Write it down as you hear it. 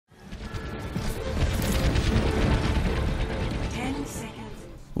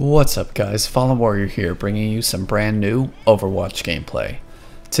What's up guys, Fall3nWarrior here, bringing you some brand new Overwatch gameplay.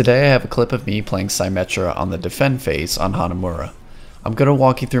 Today I have a clip of me playing Symmetra on the defend phase on Hanamura. I'm going to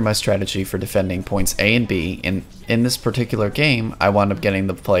walk you through my strategy for defending points A and B, and in this particular game, I wound up getting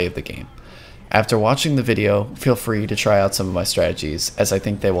the play of the game. After watching the video, feel free to try out some of my strategies, as I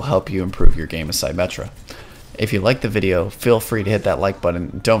think they will help you improve your game of Symmetra. If you like the video, feel free to hit that like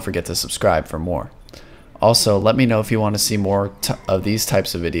button and don't forget to subscribe for more. Also, let me know if you want to see more of these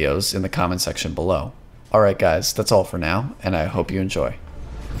types of videos in the comment section below. Alright guys, that's all for now, and I hope you enjoy.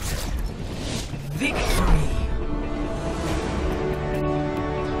 Victory!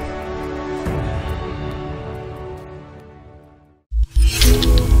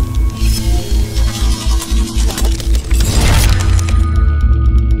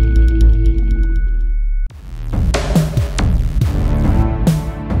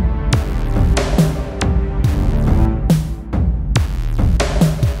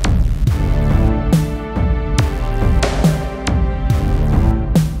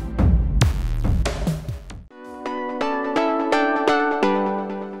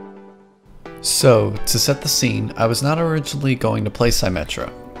 So, to set the scene, I was not originally going to play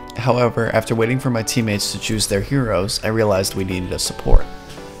Symmetra. However, after waiting for my teammates to choose their heroes, I realized we needed a support.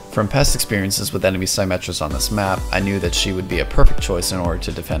 From past experiences with enemy Symmetras on this map, I knew that she would be a perfect choice in order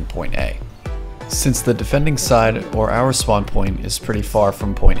to defend point A. Since the defending side, or our spawn point, is pretty far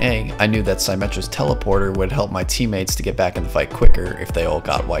from point A, I knew that Symmetra's teleporter would help my teammates to get back in the fight quicker if they all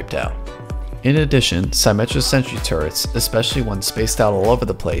got wiped out. In addition, Symmetra's sentry turrets, especially when spaced out all over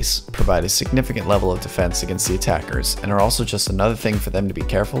the place, provide a significant level of defense against the attackers and are also just another thing for them to be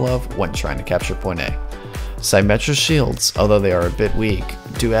careful of when trying to capture point A. Symmetra's shields, although they are a bit weak,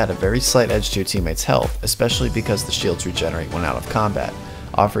 do add a very slight edge to your teammate's health, especially because the shields regenerate when out of combat,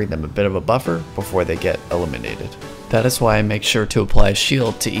 offering them a bit of a buffer before they get eliminated. That is why I make sure to apply a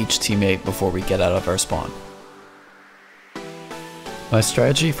shield to each teammate before we get out of our spawn. My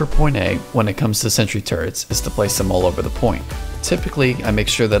strategy for point A when it comes to sentry turrets is to place them all over the point. Typically, I make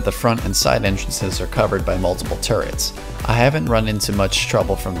sure that the front and side entrances are covered by multiple turrets. I haven't run into much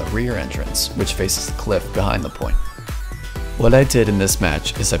trouble from the rear entrance, which faces the cliff behind the point. What I did in this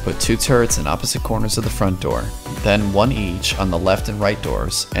match is I put 2 turrets in opposite corners of the front door, then 1 each on the left and right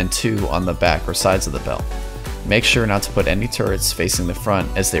doors, and 2 on the back or sides of the belt. Make sure not to put any turrets facing the front,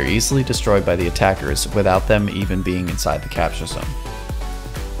 as they're easily destroyed by the attackers without them even being inside the capture zone.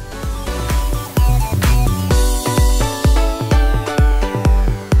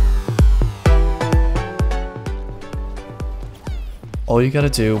 All you gotta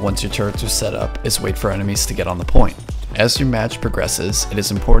do once your turrets are set up is wait for enemies to get on the point. As your match progresses, it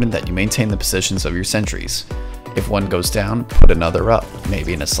is important that you maintain the positions of your sentries. If one goes down, put another up,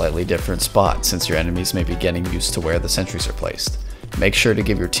 maybe in a slightly different spot since your enemies may be getting used to where the sentries are placed. Make sure to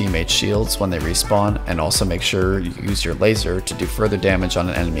give your teammates shields when they respawn, and also make sure you use your laser to do further damage on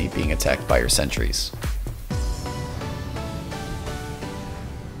an enemy being attacked by your sentries.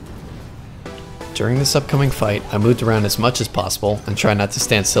 During this upcoming fight, I moved around as much as possible and tried not to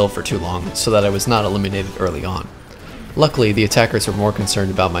stand still for too long so that I was not eliminated early on. Luckily, the attackers were more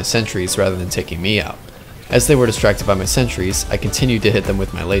concerned about my sentries rather than taking me out. As they were distracted by my sentries, I continued to hit them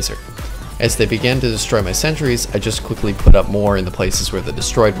with my laser. As they began to destroy my sentries, I just quickly put up more in the places where the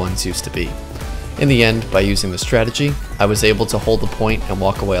destroyed ones used to be. In the end, by using this strategy, I was able to hold the point and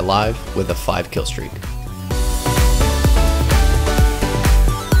walk away alive with a 5 kill streak.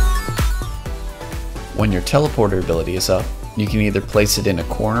 When your teleporter ability is up, you can either place it in a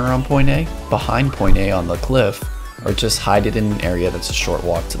corner on point A, behind point A on the cliff, or just hide it in an area that's a short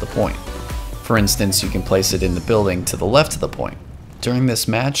walk to the point. For instance, you can place it in the building to the left of the point. During this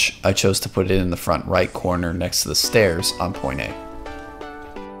match, I chose to put it in the front right corner next to the stairs on point A.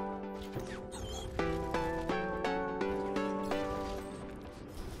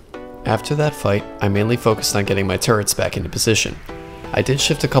 After that fight, I mainly focused on getting my turrets back into position. I did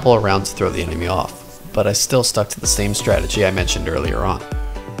shift a couple around to throw the enemy off, but I still stuck to the same strategy I mentioned earlier on.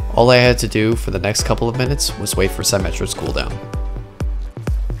 All I had to do for the next couple of minutes was wait for Symmetra's cooldown.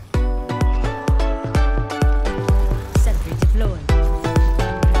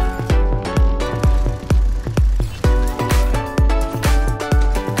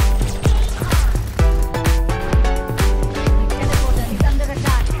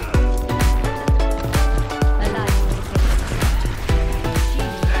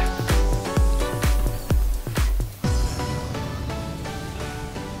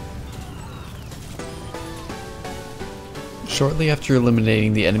 Shortly after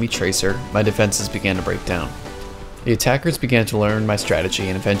eliminating the enemy tracer, my defenses began to break down. The attackers began to learn my strategy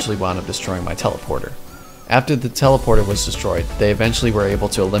and eventually wound up destroying my teleporter. After the teleporter was destroyed, they eventually were able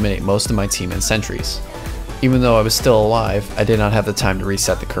to eliminate most of my team and sentries. Even though I was still alive, I did not have the time to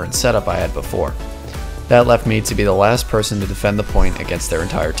reset the current setup I had before. That left me to be the last person to defend the point against their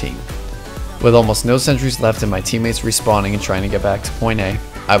entire team. With almost no sentries left and my teammates respawning and trying to get back to point A,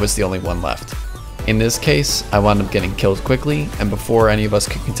 I was the only one left. In this case, I wound up getting killed quickly, and before any of us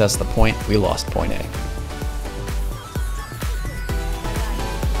could contest the point, we lost point A.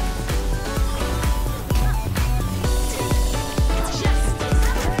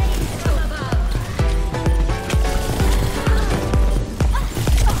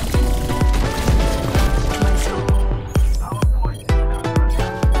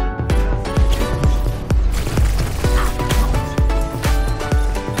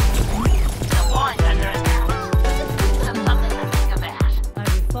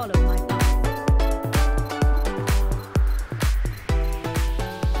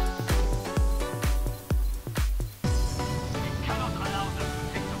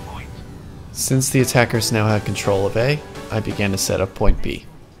 Since the attackers now had control of A, I began to set up point B.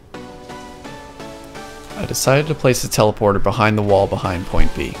 I decided to place a teleporter behind the wall behind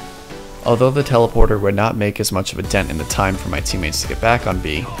point B. Although the teleporter would not make as much of a dent in the time for my teammates to get back on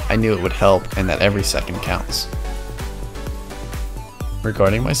B, I knew it would help and that every second counts.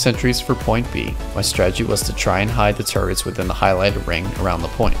 Regarding my sentries for point B, my strategy was to try and hide the turrets within the highlighted ring around the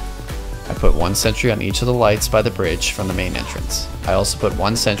point. I put one sentry on each of the lights by the bridge from the main entrance. I also put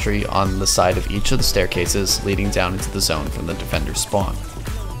one sentry on the side of each of the staircases leading down into the zone from the defender's spawn.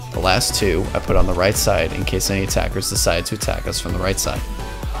 The last two I put on the right side in case any attackers decide to attack us from the right side.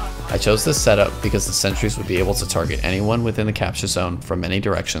 I chose this setup because the sentries would be able to target anyone within the capture zone from many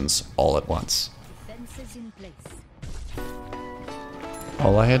directions all at once.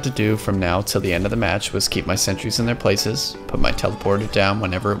 All I had to do from now till the end of the match was keep my sentries in their places, put my teleporter down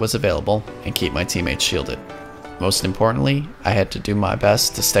whenever it was available, and keep my teammates shielded. Most importantly, I had to do my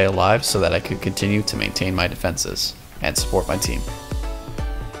best to stay alive so that I could continue to maintain my defenses and support my team.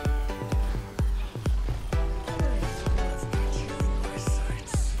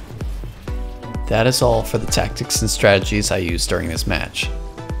 That is all for the tactics and strategies I used during this match.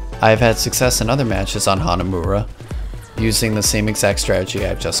 I have had success in other matches on Hanamura, using the same exact strategy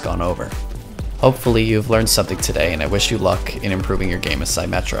I've just gone over. Hopefully you've learned something today, and I wish you luck in improving your game as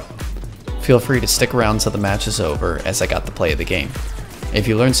Symmetra. Feel free to stick around till the match is over as I got the play of the game. If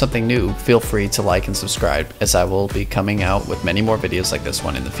you learned something new, feel free to like and subscribe, as I will be coming out with many more videos like this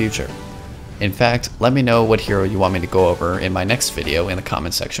one in the future. In fact, let me know what hero you want me to go over in my next video in the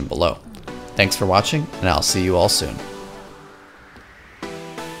comment section below. Thanks for watching, and I'll see you all soon.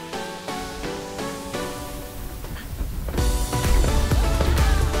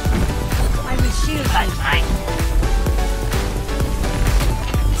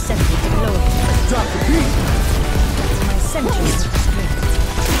 Drop the beat! My sentry is destroyed.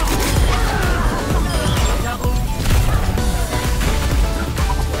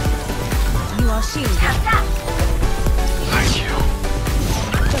 You are shielded. Thank you.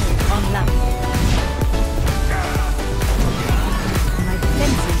 Online. My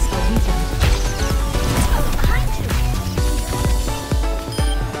defenses are weakened. Behind you.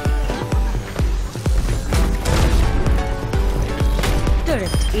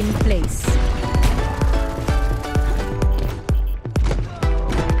 Turret in place.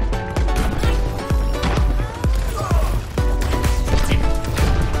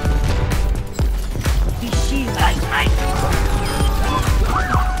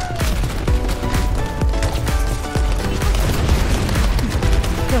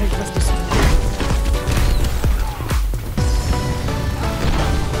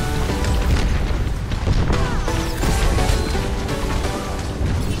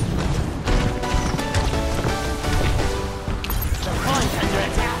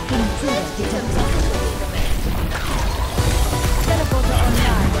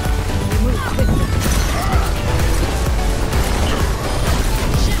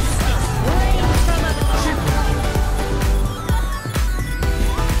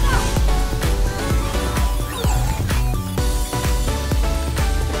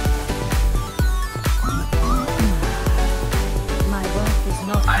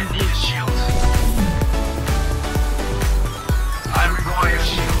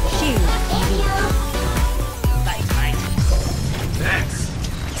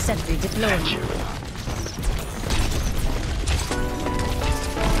 Sentry deployed. You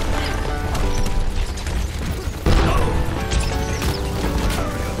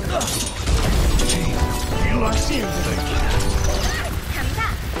are shielded.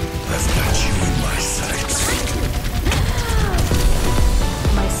 I've got you in my sights.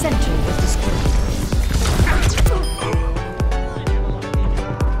 My sentry was destroyed.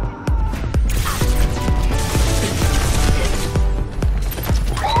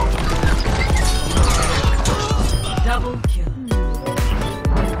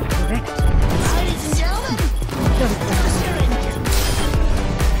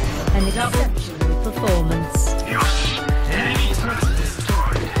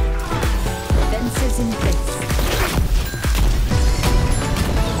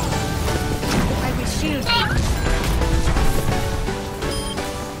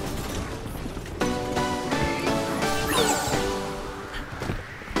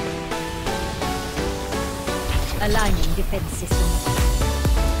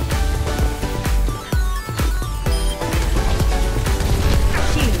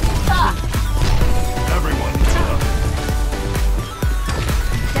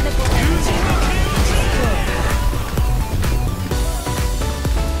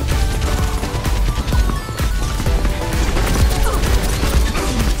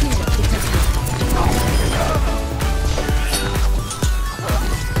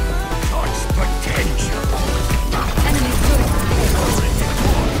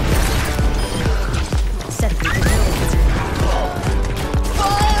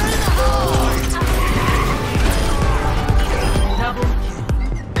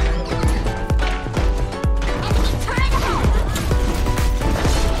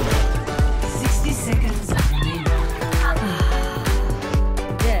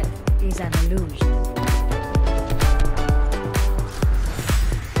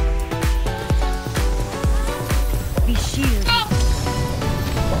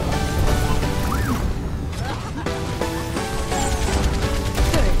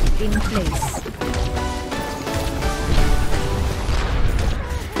 place.